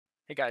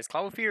Hey guys,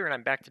 Cloud here, and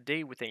I'm back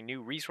today with a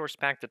new resource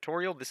pack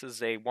tutorial. This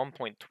is a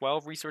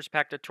 1.12 resource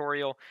pack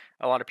tutorial.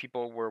 A lot of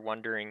people were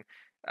wondering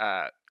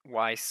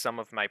why some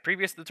of my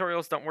previous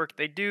tutorials don't work.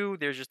 They do.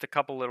 There's just a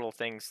couple little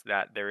things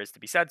that there is to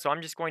be said. So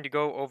I'm just going to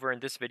go over in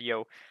this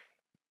video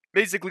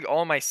basically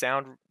all my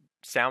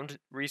sound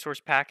resource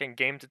pack and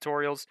game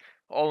tutorials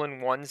all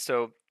in one.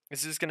 So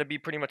this is going to be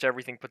pretty much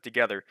everything put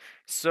together.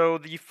 So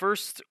the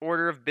first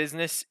order of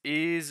business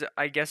is,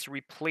 I guess,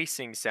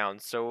 replacing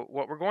sounds. So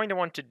what we're going to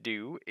want to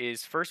do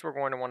is first we're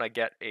going to want to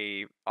get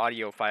a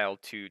audio file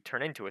to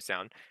turn into a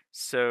sound.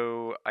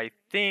 So I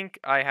think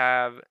I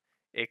have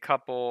a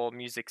couple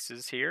musics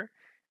here.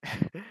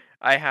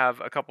 I have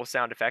a couple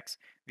sound effects.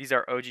 These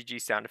are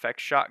OGG sound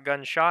effects: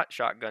 shotgun shot,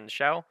 shotgun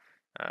shell,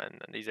 and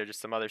then these are just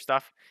some other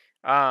stuff.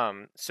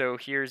 So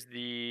here's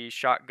the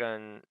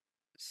shotgun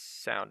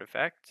sound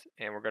effect,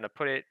 and we're gonna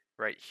put it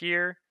right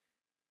here,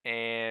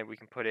 and we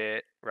can put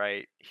it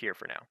right here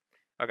for now.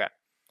 Okay,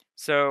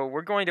 so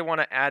we're going to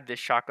want to add this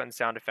shotgun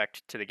sound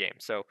effect to the game.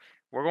 So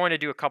we're going to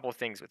do a couple of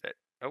things with it.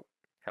 Oh,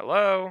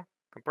 hello,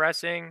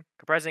 compressing.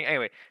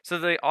 Anyway, so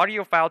the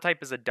audio file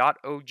type is a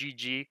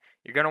 .ogg.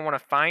 You're gonna want to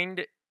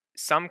find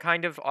some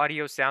kind of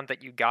audio sound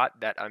that you got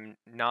that I'm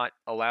not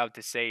allowed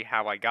to say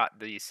how I got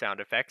these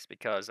sound effects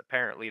because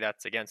apparently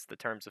that's against the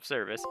terms of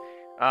service.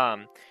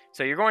 Um,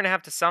 so you're going to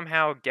have to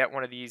somehow get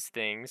one of these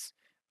things.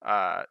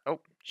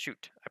 Oh,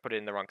 shoot, I put it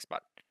in the wrong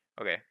spot.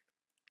 Okay.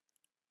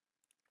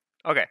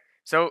 Okay,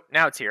 so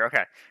now it's here.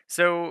 Okay,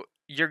 so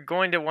you're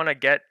going to want to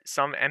get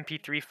some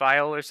MP3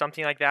 file or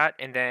something like that,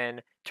 and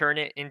then turn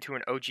it into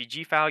an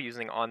OGG file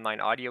using online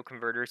audio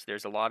converters.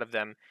 There's a lot of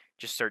them.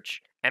 Just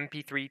search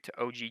MP3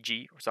 to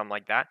OGG or something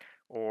like that,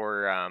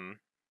 or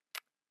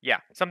yeah,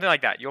 something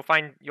like that. You'll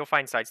find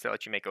sites that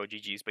let you make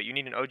OGGs, but you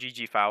need an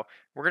OGG file.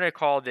 We're gonna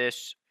call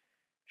this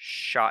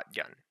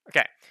shotgun.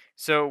 Okay,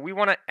 so we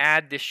want to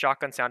add this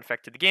shotgun sound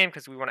effect to the game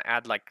because we want to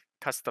add like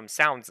custom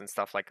sounds and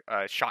stuff like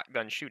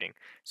shotgun shooting.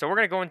 So we're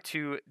going to go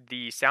into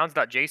the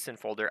sounds.json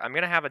folder. I'm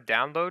going to have a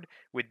download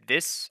with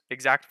this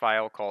exact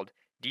file called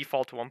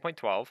default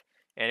 1.12,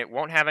 and it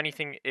won't have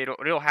anything.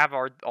 It'll have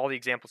all the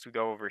examples we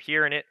go over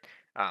here in it,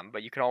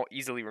 but you can all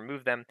easily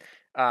remove them.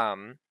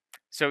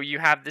 So you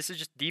have, this is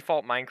just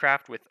default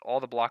Minecraft with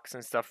all the blocks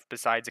and stuff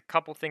besides a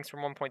couple things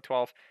from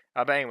 1.12.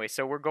 But anyway,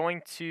 so we're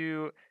going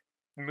to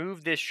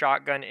move this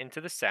shotgun into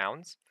the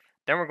sounds.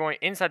 Then we're going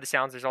inside the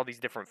sounds, there's all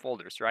these different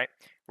folders, right?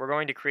 We're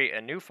going to create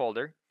a new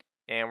folder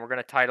and we're going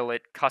to title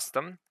it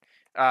custom.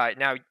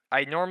 Now,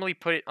 I normally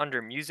put it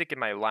under music in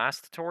my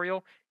last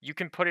tutorial. You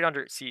can put it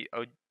under, see,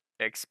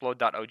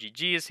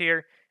 explode.ogg is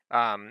here.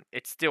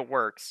 It still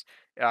works.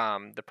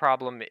 The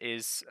problem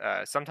is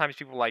sometimes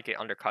people like it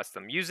under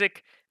custom.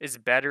 Music is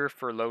better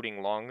for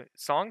loading long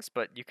songs,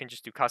 but you can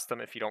just do custom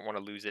if you don't want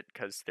to lose it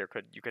because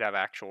you could have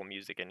actual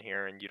music in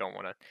here and you don't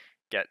want to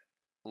get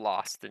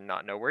lost and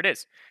not know where it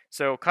is.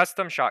 So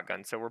custom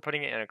shotgun. So we're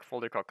putting it in a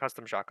folder called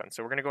custom shotgun.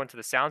 So we're going to go into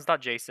the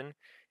sounds.json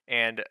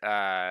and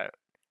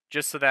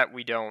just so that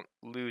we don't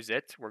lose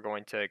it, we're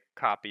going to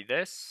copy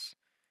this.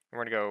 And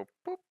we're going to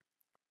go boop,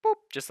 boop,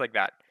 just like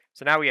that.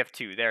 So now we have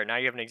two there. Now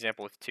you have an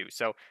example with two.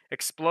 So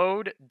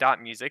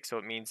explode.music. So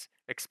it means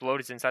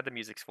explode is inside the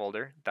music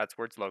folder. That's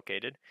where it's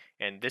located.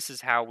 And this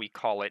is how we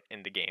call it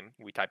in the game.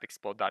 We type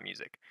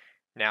explode.music.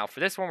 Now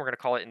for this one, we're going to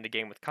call it in the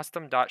game with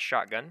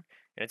custom.shotgun,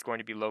 and it's going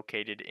to be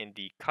located in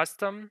the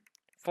custom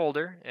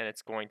folder, and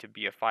it's going to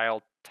be a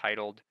file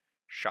titled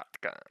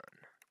shotgun,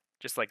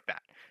 just like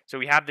that. So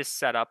we have this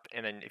set up,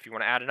 and then if you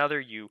want to add another,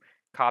 you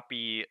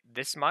copy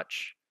this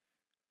much,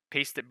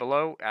 paste it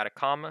below, add a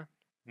comma.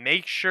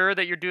 Make sure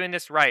that you're doing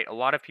this right. A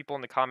lot of people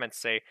in the comments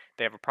say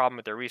they have a problem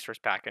with their resource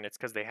pack, and it's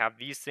because they have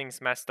these things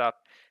messed up.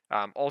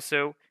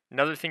 Also,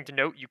 another thing to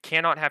note, you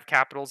cannot have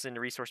capitals in the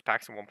resource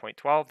packs in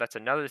 1.12. That's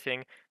another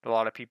thing that a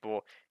lot of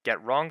people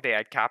get wrong. They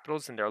add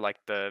capitals, and they're like,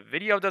 the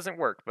video doesn't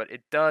work, but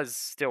it does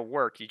still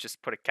work. You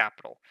just put a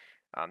capital.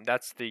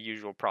 That's the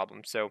usual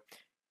problem. So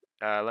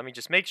let me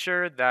just make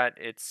sure that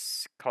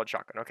it's called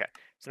shotgun. Okay,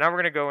 so now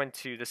we're going to go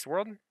into this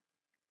world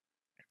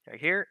right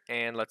here,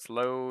 and let's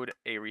load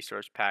a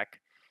resource pack.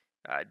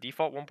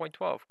 Default 1.12,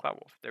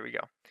 Cloudwolf. There we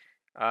go.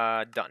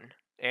 Done.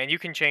 And you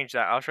can change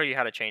that. I'll show you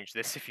how to change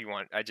this if you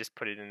want. I just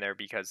put it in there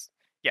because,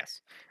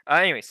 yes.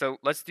 Anyway, so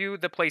let's do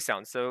the play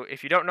sound. So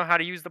if you don't know how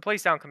to use the play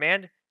sound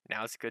command,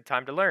 now's a good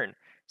time to learn.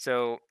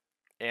 So,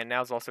 and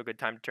now's also a good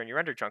time to turn your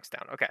render chunks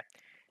down. Okay.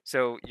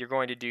 So you're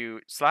going to do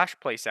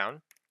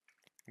 /playsound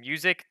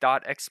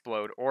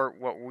music.explode, or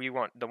what we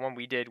want, the one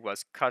we did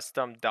was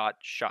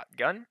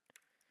custom.shotgun.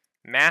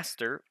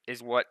 Master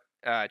is what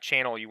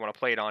channel you want to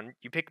play it on.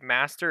 You pick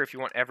master if you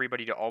want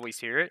everybody to always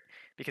hear it,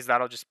 because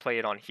that'll just play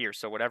it on here.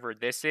 So whatever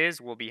this is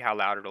will be how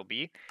loud it'll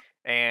be.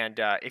 And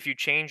if you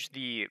change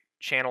the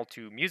channel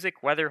to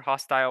music, weather,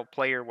 hostile,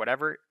 player,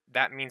 whatever,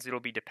 that means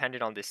it'll be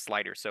dependent on this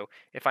slider. So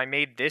if I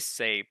made this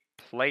say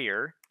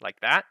player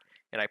like that,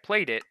 and I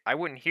played it, I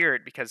wouldn't hear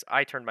it because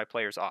I turned my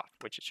players off,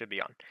 which it should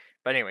be on.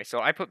 But anyway, so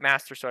I put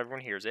master so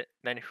everyone hears it.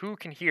 Then who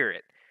can hear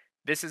it?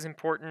 This is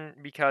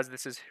important because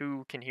this is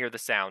who can hear the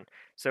sound.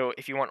 So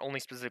if you want only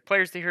specific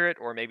players to hear it,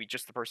 or maybe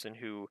just the person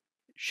who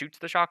shoots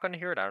the shotgun to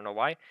hear it, I don't know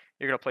why,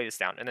 you're going to play this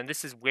down. And then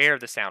this is where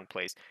the sound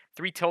plays.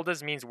 Three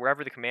tildes means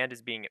wherever the command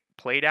is being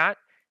played at,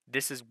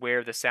 this is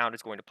where the sound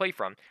is going to play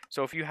from.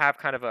 So if you have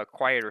kind of a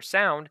quieter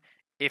sound,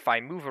 if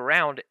I move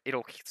around,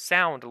 it'll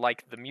sound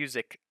like the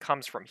music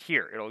comes from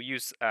here. It'll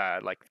use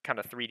like kind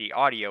of 3D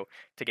audio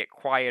to get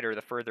quieter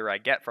the further I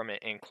get from it,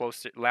 and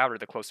closer, louder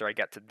the closer I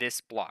get to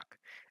this block.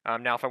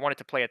 Now, if I wanted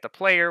to play at the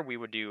player, we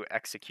would do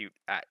execute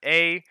at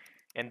A,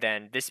 and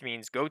then this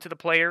means go to the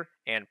player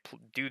and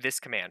do this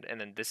command.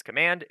 And then this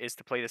command is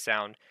to play the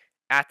sound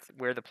at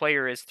where the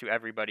player is to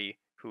everybody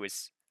who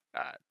is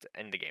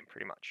in the game,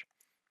 pretty much.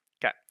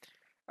 Okay.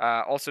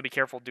 Also, be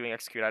careful doing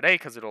execute at A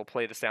because it'll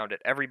play the sound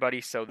at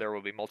everybody, so there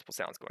will be multiple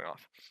sounds going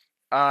off.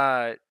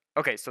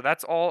 Okay, so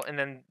that's all, and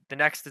then the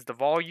next is the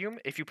volume.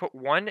 If you put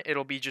 1,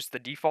 it'll be just the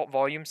default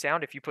volume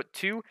sound. If you put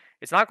 2,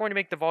 it's not going to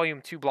make the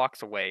volume 2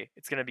 blocks away.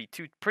 It's going to be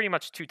pretty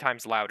much 2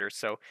 times louder,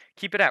 so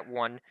keep it at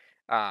 1,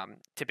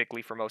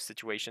 typically for most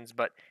situations,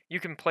 but you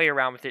can play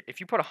around with it. If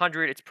you put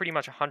 100, it's pretty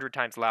much 100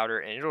 times louder,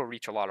 and it'll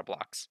reach a lot of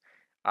blocks.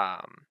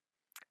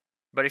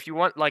 But if you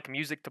want like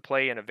music to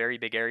play in a very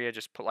big area,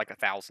 just put like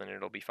 1,000 and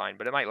it'll be fine,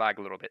 but it might lag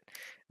a little bit.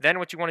 Then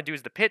what you want to do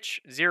is the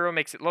pitch. 0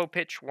 makes it low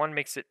pitch, 1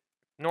 makes it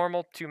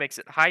normal, 2 makes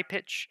it high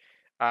pitch.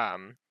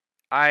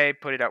 I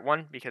put it at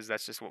 1 because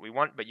that's just what we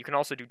want, but you can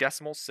also do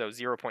decimals, so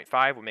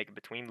 0.5 will make it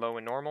between low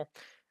and normal.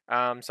 So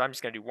I'm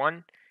just going to do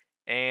 1,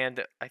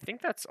 and I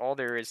think that's all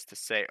there is to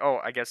say. Oh,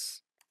 I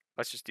guess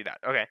let's just do that.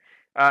 Okay,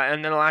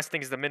 and then the last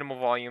thing is the minimal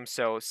volume.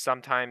 So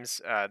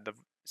sometimes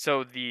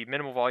the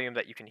minimal volume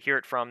that you can hear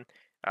it from,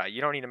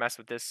 you don't need to mess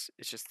with this.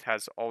 It just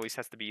always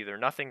has to be either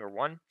nothing or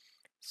 1.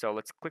 So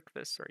let's click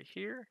this right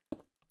here.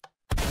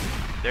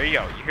 There you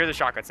go. You hear the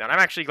shotgun sound. I'm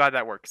actually glad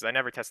that worked because I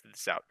never tested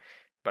this out,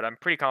 but I'm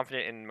pretty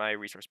confident in my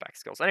resource pack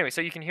skills. Anyway,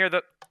 so you can hear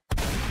the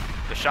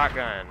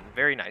shotgun.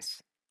 Very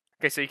nice.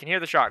 Okay, so you can hear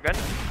the shotgun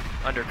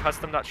under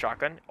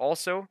custom.shotgun.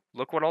 Also,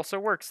 look what also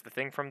works. The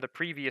thing from the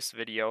previous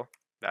video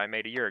that I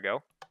made a year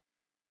ago.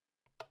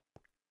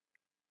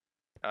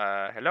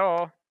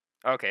 Hello?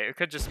 Okay, it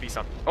could just be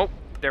something. Oh,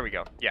 there we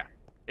go. Yeah.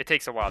 It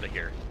takes a while to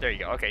hear. There you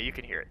go. Okay, you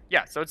can hear it.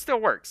 Yeah, so it still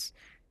works.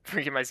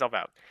 Freaking myself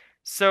out.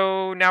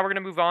 So now we're going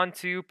to move on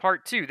to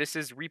part 2. This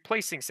is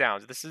replacing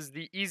sounds. This is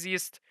the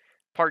easiest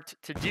part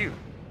to do.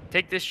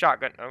 Take this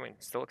shotgun. Oh,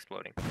 it's still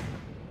exploding.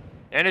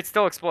 And it's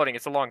still exploding.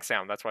 It's a long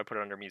sound. That's why I put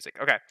it under music.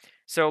 Okay,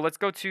 so let's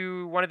go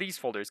to one of these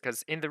folders,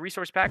 because in the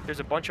resource pack, there's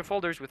a bunch of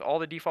folders with all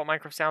the default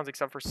Minecraft sounds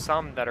except for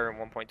some that are in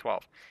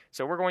 1.12.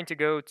 So we're going to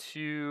go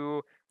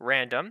to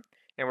random,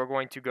 and we're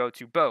going to go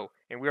to bow,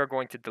 and we are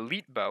going to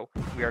delete bow.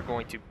 We are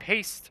going to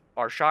paste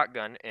our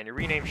shotgun and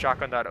rename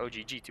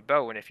shotgun.ogg to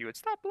bow. And if you would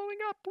stop blowing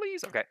up,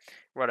 please. Okay,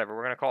 whatever.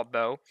 We're going to call it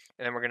bow,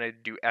 and then we're going to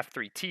do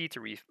F3T to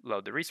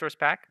reload the resource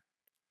pack.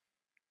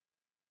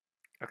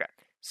 Okay,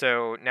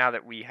 so now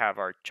that we have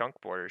our chunk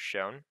borders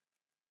shown,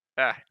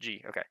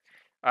 G, okay.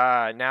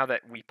 Now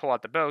that we pull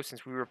out the bow,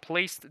 since we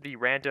replaced the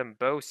random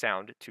bow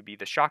sound to be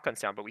the shotgun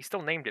sound, but we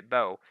still named it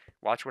bow,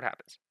 watch what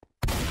happens.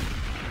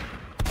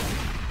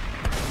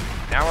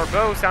 Now our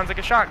bow sounds like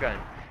a shotgun.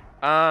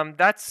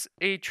 That's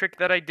a trick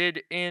that I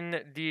did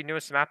in the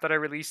newest map that I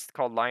released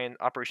called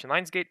Operation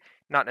Lionsgate.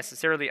 Not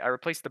necessarily. I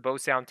replaced the bow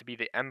sound to be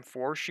the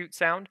M4 shoot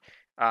sound.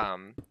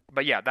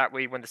 But yeah, that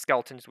way when the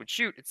skeletons would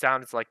shoot, it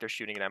sounds like they're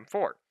shooting an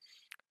M4.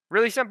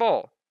 Really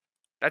simple.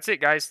 That's it,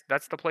 guys.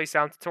 That's the play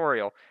sound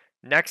tutorial.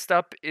 Next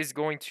up is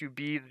going to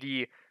be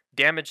the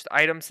damaged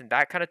items and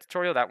that kind of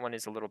tutorial. That one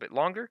is a little bit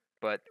longer,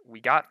 but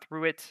we got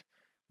through it.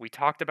 We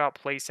talked about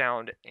play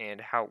sound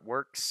and how it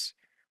works.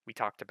 We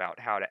talked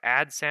about how to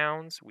add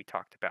sounds. We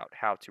talked about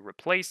how to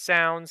replace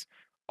sounds.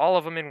 All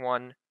of them in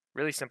one.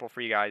 Really simple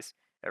for you guys.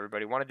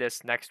 Everybody wanted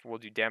this. Next, we'll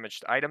do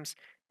damaged items.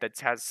 That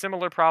has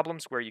similar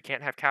problems where you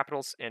can't have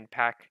capitals in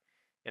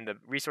the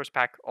resource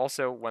pack.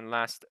 Also, one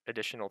last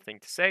additional thing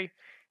to say,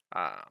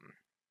 right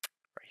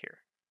here.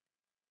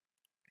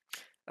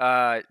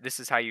 This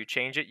is how you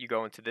change it. You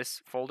go into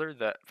this folder,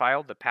 the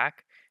file, the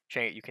pack.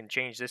 You can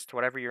change this to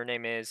whatever your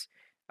name is.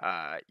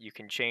 You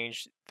can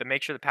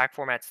make sure the pack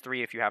format's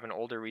 3 if you have an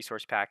older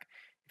resource pack.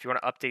 If you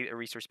want to update a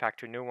resource pack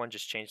to a new one,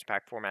 just change the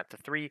pack format to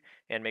 3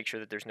 and make sure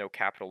that there's no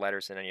capital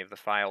letters in any of the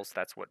files.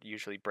 That's what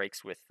usually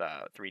breaks with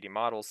 3D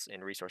models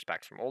in resource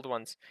packs from old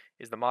ones,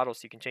 is the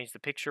models. You can change the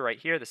picture right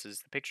here. This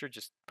is the picture.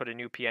 Just put a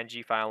new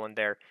PNG file in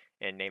there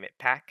and name it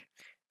pack.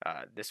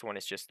 This one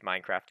is just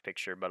Minecraft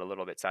picture, but a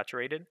little bit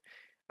saturated.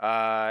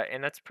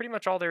 And that's pretty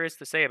much all there is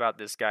to say about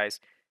this, guys.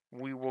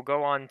 We will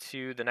go on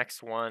to the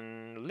next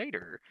one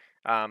later.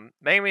 But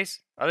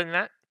anyways, other than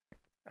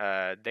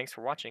that, thanks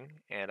for watching,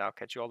 and I'll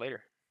catch you all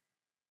later.